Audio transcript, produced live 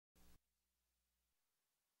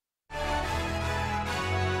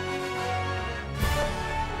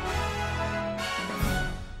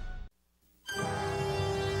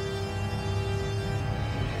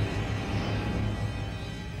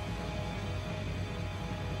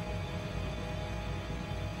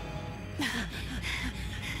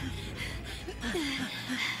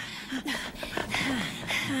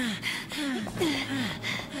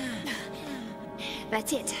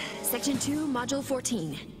That's it. Section 2, Module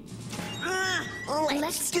 14.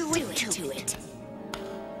 Let's do it to it.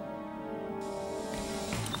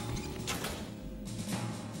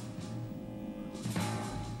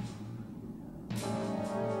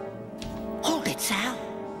 Hold it, Sal.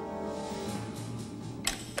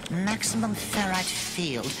 Maximum ferrite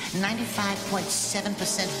field,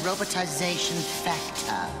 95.7% robotization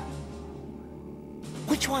factor.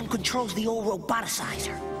 Which one controls the old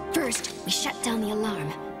roboticizer? First, we shut down the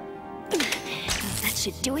alarm. That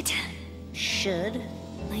should do it. Should?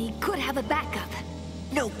 I could have a backup.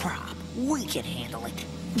 No prob. We can handle it.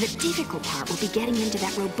 The difficult part will be getting into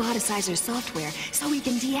that roboticizer software so we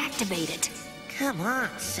can deactivate it. Come on,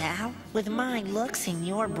 Sal. With my looks and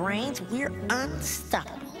your brains, we're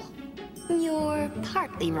unstoppable. You're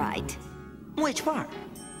partly right. Which part?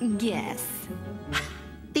 Guess.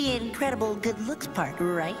 The incredible good looks part,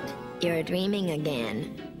 right? You're dreaming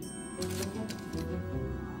again.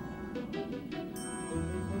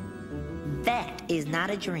 That is not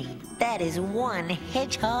a dream. That is one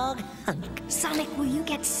hedgehog hunk. Sonic, will you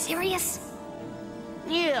get serious?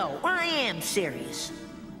 Yo, I am serious.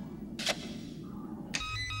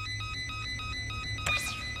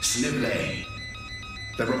 Snively,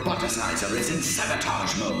 the roboticizer is in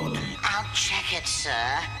sabotage mode. I'll check it,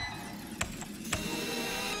 sir.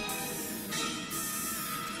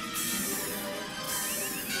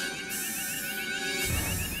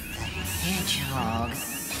 Hedgehog.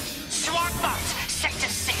 SWAT box, Sector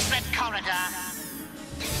 6, red corridor.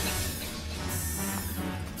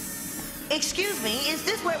 Excuse me, is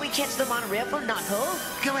this where we catch the monorail for Knothole?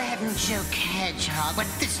 Go ahead and joke, Hedgehog, but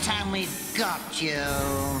this time we've got you.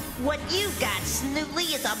 What you got,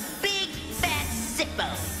 Snootly, is a big, fat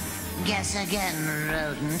Zippo. Guess again,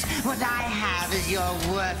 rodent. What I have is your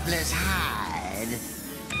worthless hide.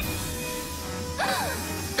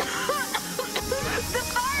 The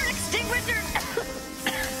fire extinguisher!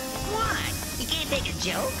 What? You can't take a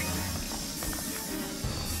joke?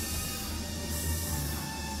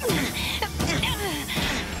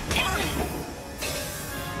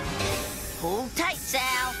 Hold tight,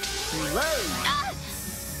 Sal. Whoa.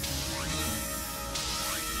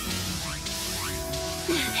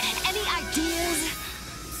 Any ideas?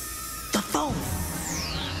 The phone.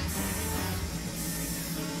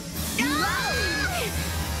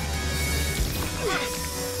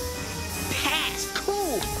 Pass.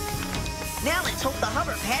 Cool. Now let's hope the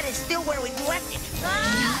hover pad is still where we left it.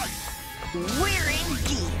 We're in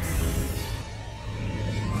gear.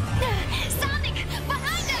 Sonic,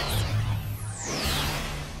 behind us!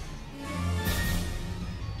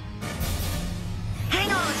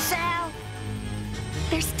 Hang on, Sal.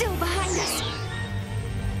 They're still behind us.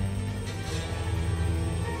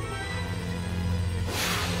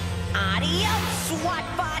 Adios, SWAT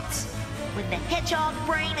bots. When the hedgehog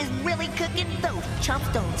brain is really cooking, those chumps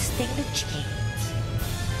don't stand a chance.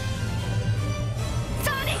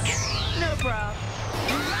 Sonic! No problem.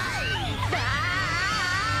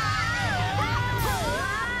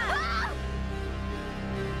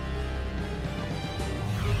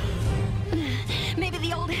 Maybe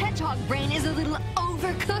the old hedgehog brain is a little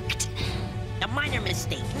overcooked. A minor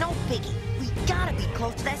mistake, no biggie. We gotta be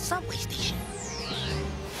close to that subway station.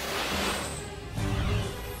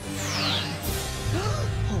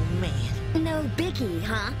 Oh, man. No biggie,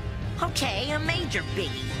 huh? Okay, a major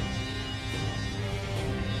biggie.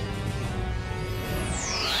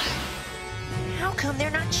 How come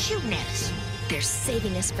they're not shooting at us? They're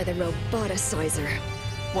saving us for the roboticizer.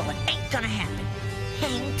 Well, it ain't gonna happen.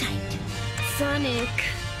 Hang tight. Sonic.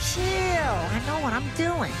 Chill, I know what I'm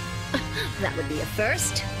doing. That would be a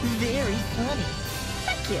first. Very funny.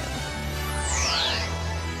 Thank you.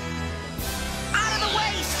 Out of the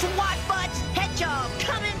way, SWAT butts! Hedgehog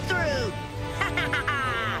coming through!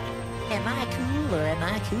 Am I cool or am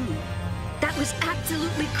I cool? That was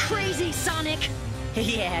absolutely crazy, Sonic.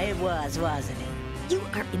 Yeah, it was, wasn't it? You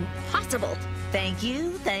are impossible. Thank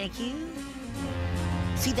you, thank you.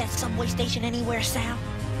 See that subway station anywhere, Sal?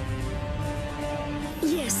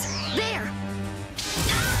 Yes, there.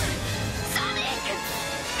 Ah! Sonic!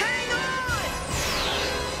 Hang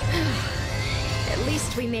on! At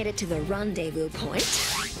least we made it to the rendezvous point.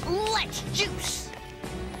 Let's juice!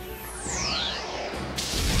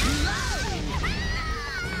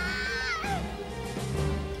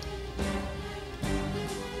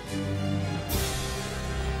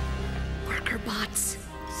 Worker bots.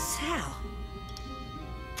 Sal.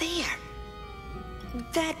 There.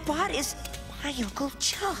 That bot is my Uncle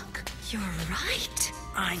Chuck. You're right.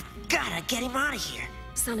 I've gotta get him out of here.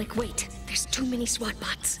 Sonic, wait. There's too many SWAT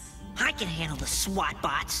bots. I can handle the SWAT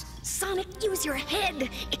bots. Sonic, use your head.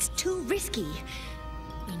 It's too risky.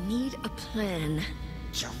 We need a plan.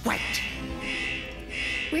 You're right.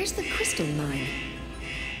 Where's the crystal mine?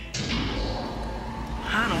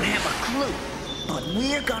 I don't have a clue, but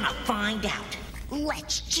we're gonna find out.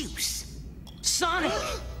 Let's juice. Sonic!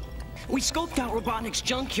 We scoped out Robotnik's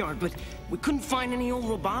junkyard, but we couldn't find any old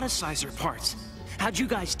roboticizer parts. How'd you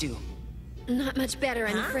guys do? Not much better,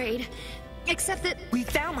 I'm afraid. Except that... We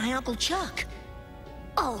found my Uncle Chuck.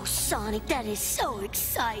 Oh, Sonic, that is so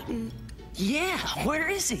exciting. Yeah, where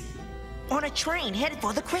is he? On a train headed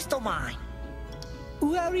for the crystal mine.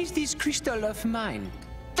 Where is this crystal of mine?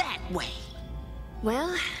 That way.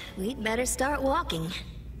 Well, we'd better start walking.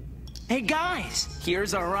 Hey guys,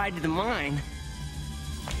 here's our ride to the mine.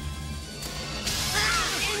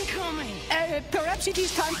 Incoming! Perhaps it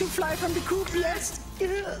is time to fly from the coop, yes?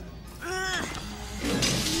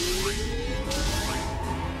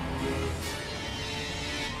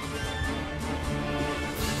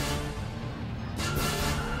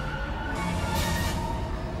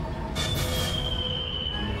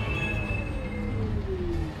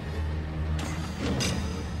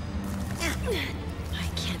 I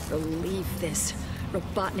can't believe this.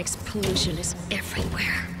 Robotnik's pollution is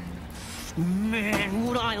everywhere. Man,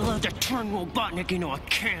 would I love to turn Robotnik into a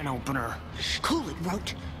can opener. Cool it,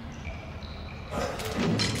 Rote.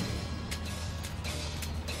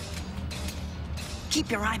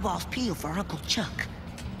 Keep your eyeballs peeled for Uncle Chuck.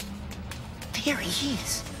 There he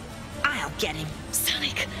is. I'll get him.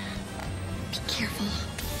 Sonic, be careful.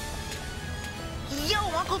 Yo,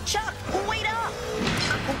 Uncle Chuck, wait up!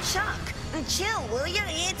 Uncle Chuck, chill, will ya?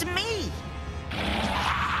 It's me.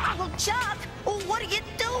 Uncle Chuck, what are you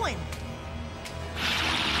doing?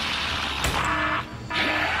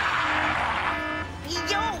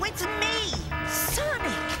 Yo, it's me,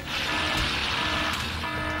 Sonic.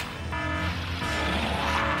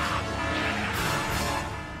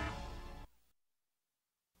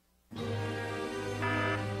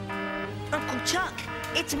 Uncle Chuck,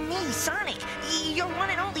 it's me, Sonic. Your one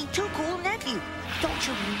and only too cool nephew. Don't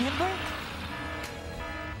you remember?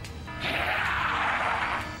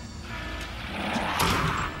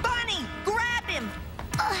 Bunny, grab him!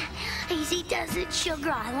 Easy does it,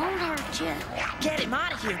 sugar. I won't hurt you. Get him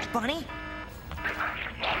out of here, Bunny.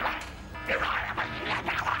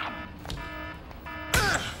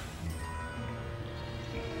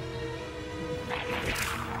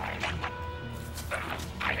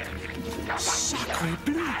 Sacre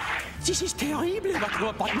bleu! This is terrible what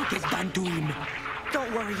Robotnik has done to him.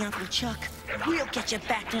 Don't worry, Uncle Chuck. We'll get you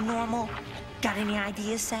back to normal. Got any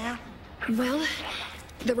ideas, Sal? Well,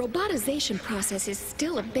 the robotization process is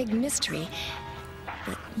still a big mystery.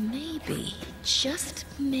 But maybe, just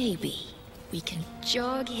maybe, we can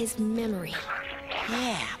jog his memory.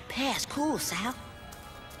 Yeah, pass cool, Sal.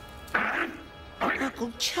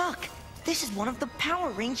 Uncle Chuck, this is one of the power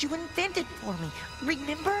rings you invented for me.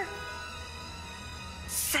 Remember?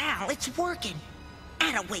 Sal, it's working.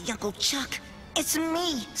 Attaway, Uncle Chuck. It's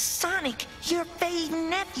me, Sonic, your fave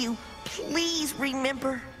nephew. Please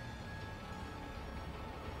remember.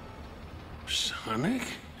 Sonic?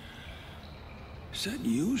 Is that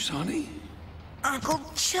you, Sonny? Uncle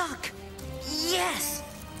Chuck. Yes.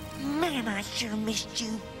 Man, I sure missed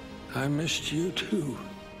you. I missed you too.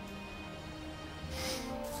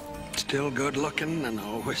 Still good looking and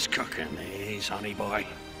always cooking, eh, Sonny boy?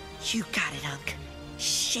 You got it, Unc.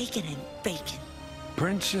 Shaking and baking.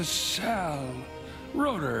 Princess Sal,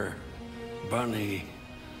 Rotor, Bunny.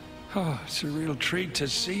 Oh, it's a real treat to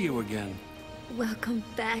see you again. Welcome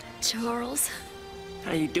back, Charles.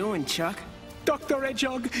 How you doing, Chuck? Dr.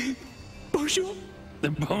 Hedgehog, bonjour.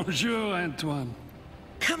 Bonjour, Antoine.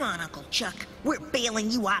 Come on, Uncle Chuck. We're bailing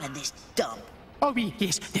you out of this dump. Oh, oui,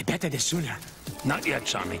 yes, the better the sooner. Not yet,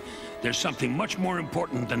 Sonny. There's something much more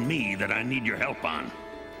important than me that I need your help on.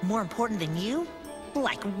 More important than you?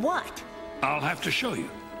 Like what? I'll have to show you,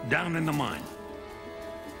 down in the mine.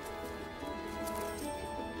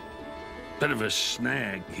 Bit of a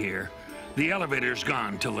snag here. The elevator's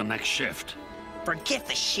gone till the next shift. Forget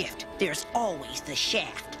the shift. There's always the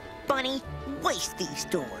shaft. Bunny, waste these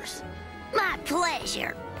doors. My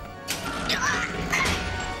pleasure.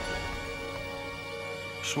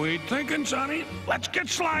 Sweet thinking, Sonny. Let's get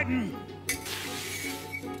sliding.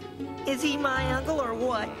 Is he my uncle or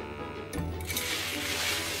what?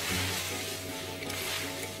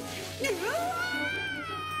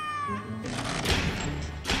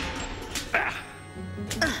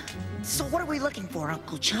 So what are we looking for,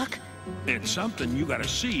 Uncle Chuck? It's something you gotta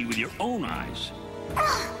see with your own eyes.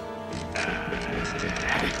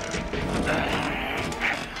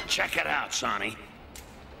 Check it out, Sonny.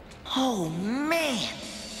 Oh, man.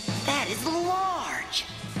 That is large.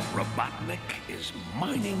 Robotnik is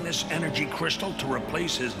mining this energy crystal to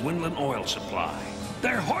replace his dwindling oil supply.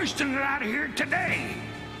 They're hoisting it out of here today.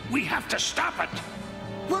 We have to stop it.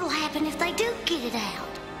 What'll happen if they do get it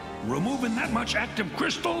out? Removing that much active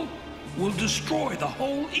crystal will destroy the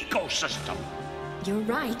whole ecosystem. You're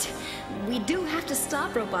right. We do have to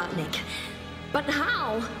stop Robotnik. But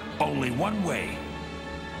how? Only one way.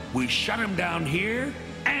 We shut him down here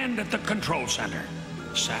and at the control center.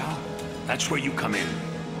 Sal, that's where you come in.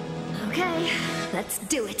 Okay, let's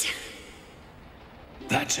do it.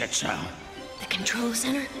 That's it, Sal. The control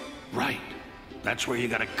center? Right. That's where you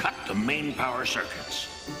gotta cut the main power circuits.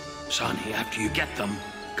 Sonny, after you get them,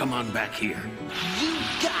 come on back here. You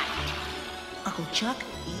got it. Uncle Chuck,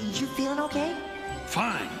 you feeling okay?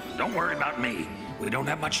 Fine. Don't worry about me. We don't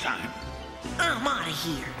have much time. I'm out of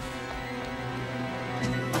here.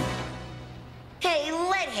 Hey,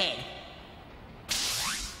 Leadhead.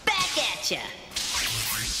 Back at ya.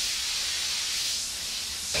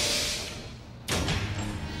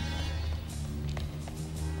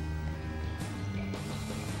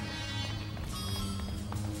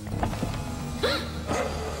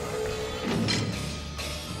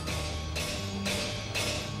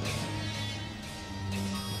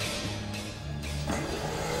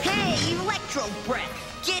 Hey, Electro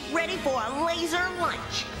Breath. Get ready for a laser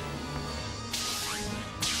lunch.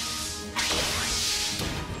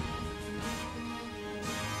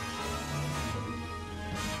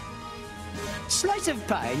 Slice of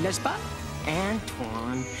pie, n'est-ce pas?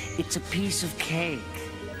 Antoine, it's a piece of cake.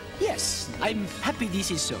 Yes, I'm happy this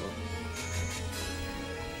is so.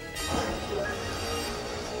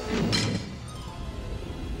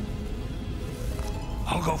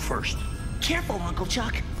 I'll go first. Careful, Uncle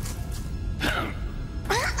Chuck.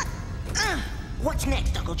 What's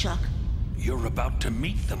next, Uncle Chuck? You're about to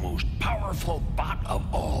meet the most powerful bot of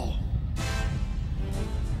all.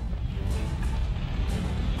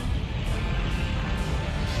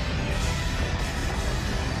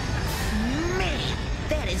 Man,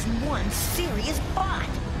 that is one serious bot.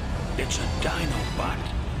 It's a Dinobot,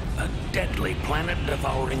 a deadly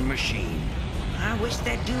planet-devouring machine. I wish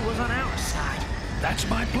that dude was on our side. That's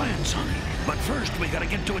my plan, Sonny. But first, we gotta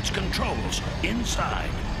get to its controls, inside.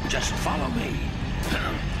 Just follow me.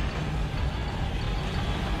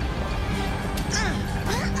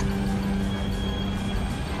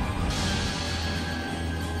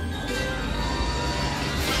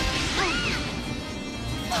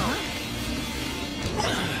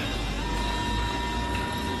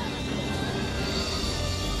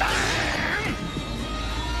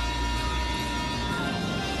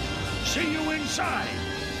 See you inside.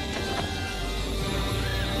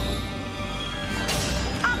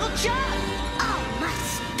 Uncle Chuck! Oh, my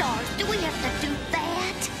stars, do we have to do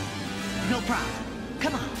that? No problem.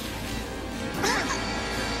 Come on.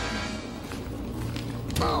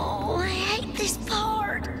 Oh, I hate this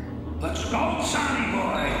part. Let's go, Sonny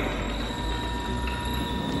boy.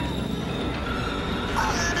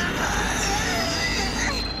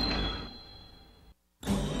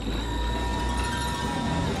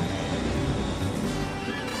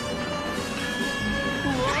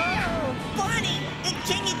 Whoa! Bunny!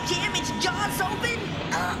 Can you jam its jaws open?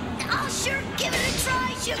 I'll sure give it a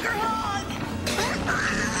try, Sugar Hog.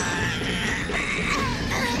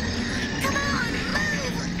 Come on,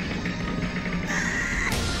 move.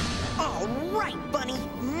 All right, Bunny.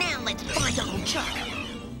 Now let's find Uncle Chuck.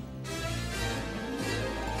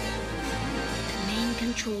 The main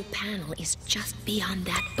control panel is just beyond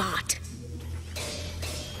that bot.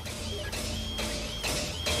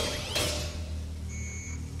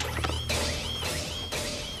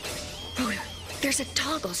 Oh, there's a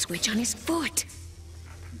toggle switch on his foot.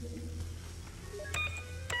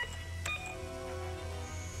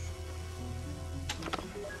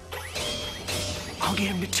 I'll get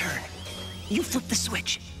him to turn. You flip the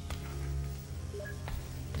switch.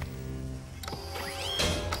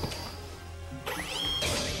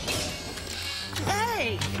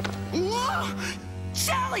 Hey! Whoa!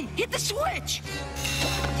 Sally, hit the switch!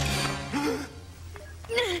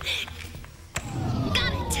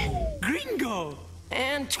 Got it! Gringo!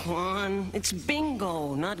 Antoine, it's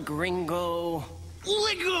bingo, not gringo.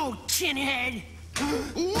 Let go, tinhead!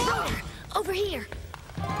 Over here.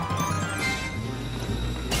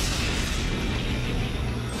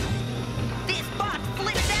 This bot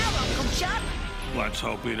flipped out, Uncle Chuck. Let's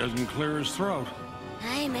hope he doesn't clear his throat.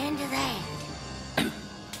 Amen to that.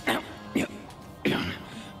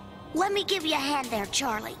 Let me give you a hand there,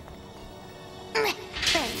 Charlie.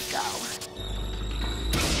 Thanks. go.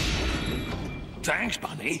 Thanks,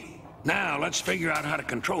 Bunny. Now, let's figure out how to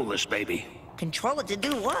control this baby. Control it to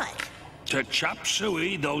do what? To chop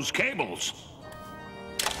suey those cables.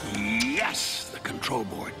 Yes, the control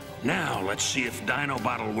board. Now, let's see if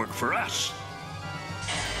Dinobot will work for us.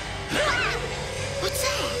 What's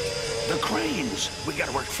that? The cranes. We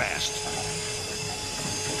gotta work fast.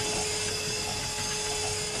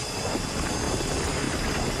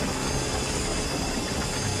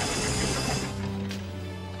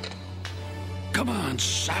 Come on,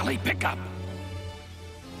 Sally, pick up.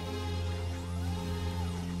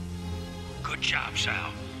 Good job,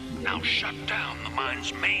 Sal. Now shut down the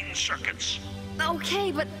mine's main circuits.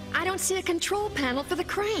 Okay, but I don't see a control panel for the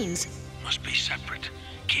cranes. Must be separate.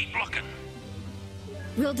 Keep looking.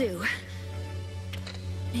 Will do.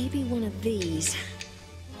 Maybe one of these.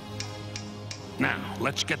 Now,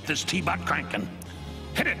 let's get this T-Bot cranking.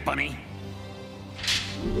 Hit it, Bunny.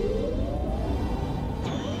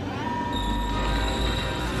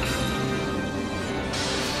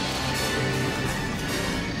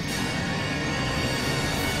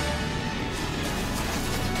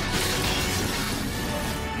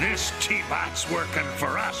 This T-Bot's working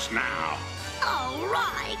for us now. All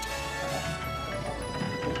right.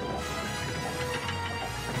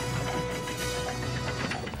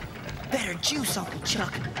 Better juice, Uncle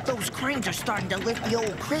Chuck. Those cranes are starting to lift the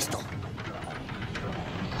old crystal.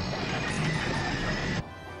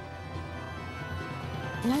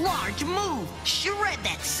 Large move! Shred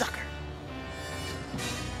that sucker!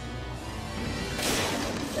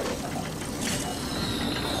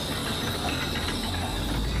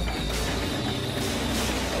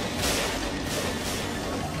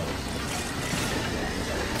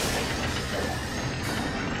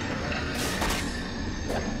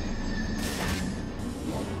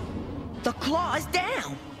 The claw is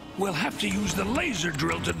down! We'll have to use the laser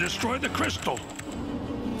drill to destroy the crystal.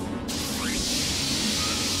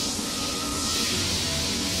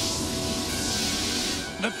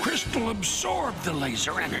 The crystal absorbed the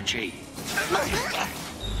laser energy.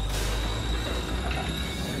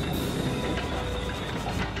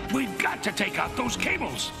 We've got to take out those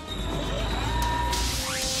cables.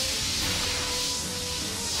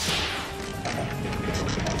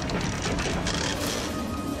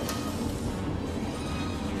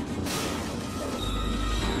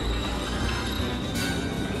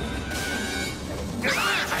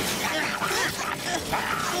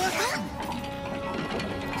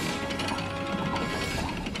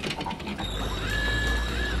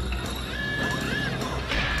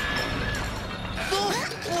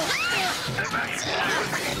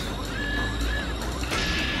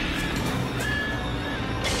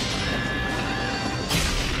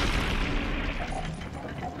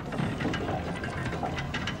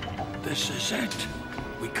 This is it.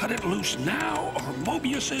 We cut it loose now, or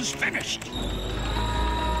Mobius is finished.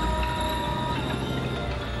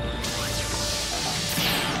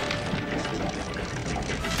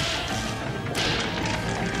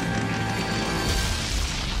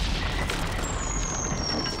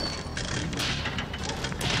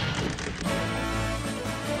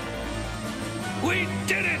 We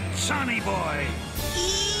did it, Sonny boy!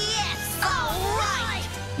 Yes! All right!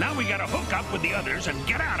 Now we gotta hook up with the others and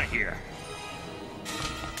get out of here.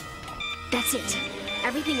 That's it.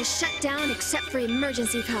 Everything is shut down except for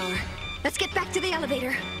emergency power. Let's get back to the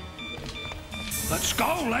elevator. Let's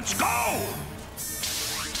go, let's go!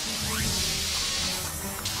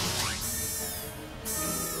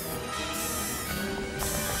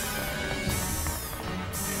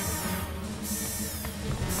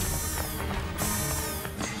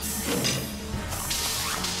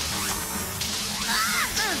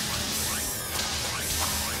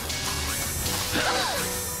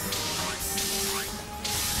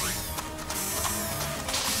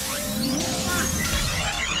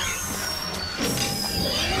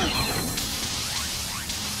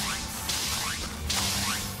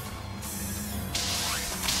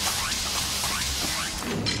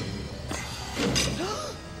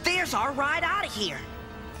 There's our ride out of here.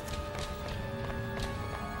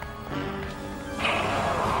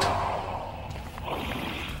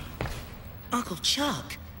 Uncle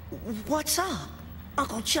Chuck, what's up?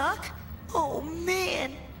 Uncle Chuck? Oh,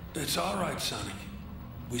 man. It's all right, Sonny.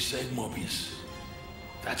 We saved Mobius.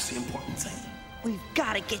 That's the important thing. We've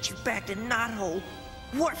got to get you back to Knothole.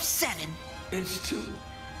 Warp 7. It's too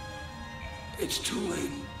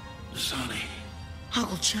late, Sonny.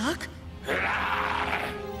 Uncle Chuck?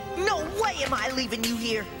 No way am I leaving you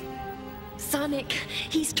here. Sonic,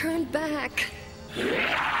 he's turned back.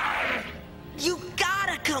 You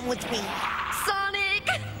gotta come with me. Sonic!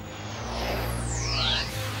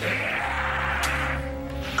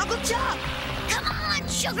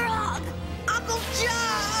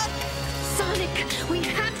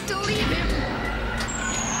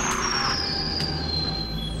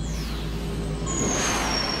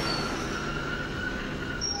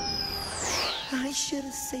 I should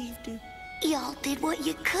have saved her. Y'all did what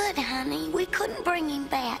you could, honey. We couldn't bring him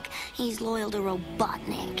back. He's loyal to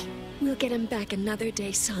Robotnik. We'll get him back another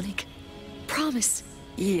day, Sonic. Promise.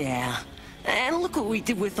 Yeah. And look what we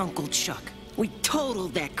did with Uncle Chuck. We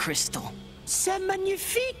totaled that crystal. C'est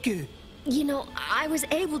magnifique! You know, I was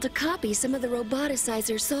able to copy some of the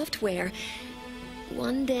roboticizer software.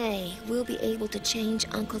 One day, we'll be able to change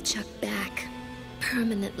Uncle Chuck back.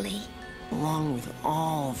 Permanently. Along with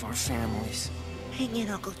all of our families. Hang in,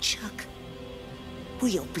 Uncle Chuck.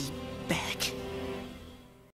 We'll be back.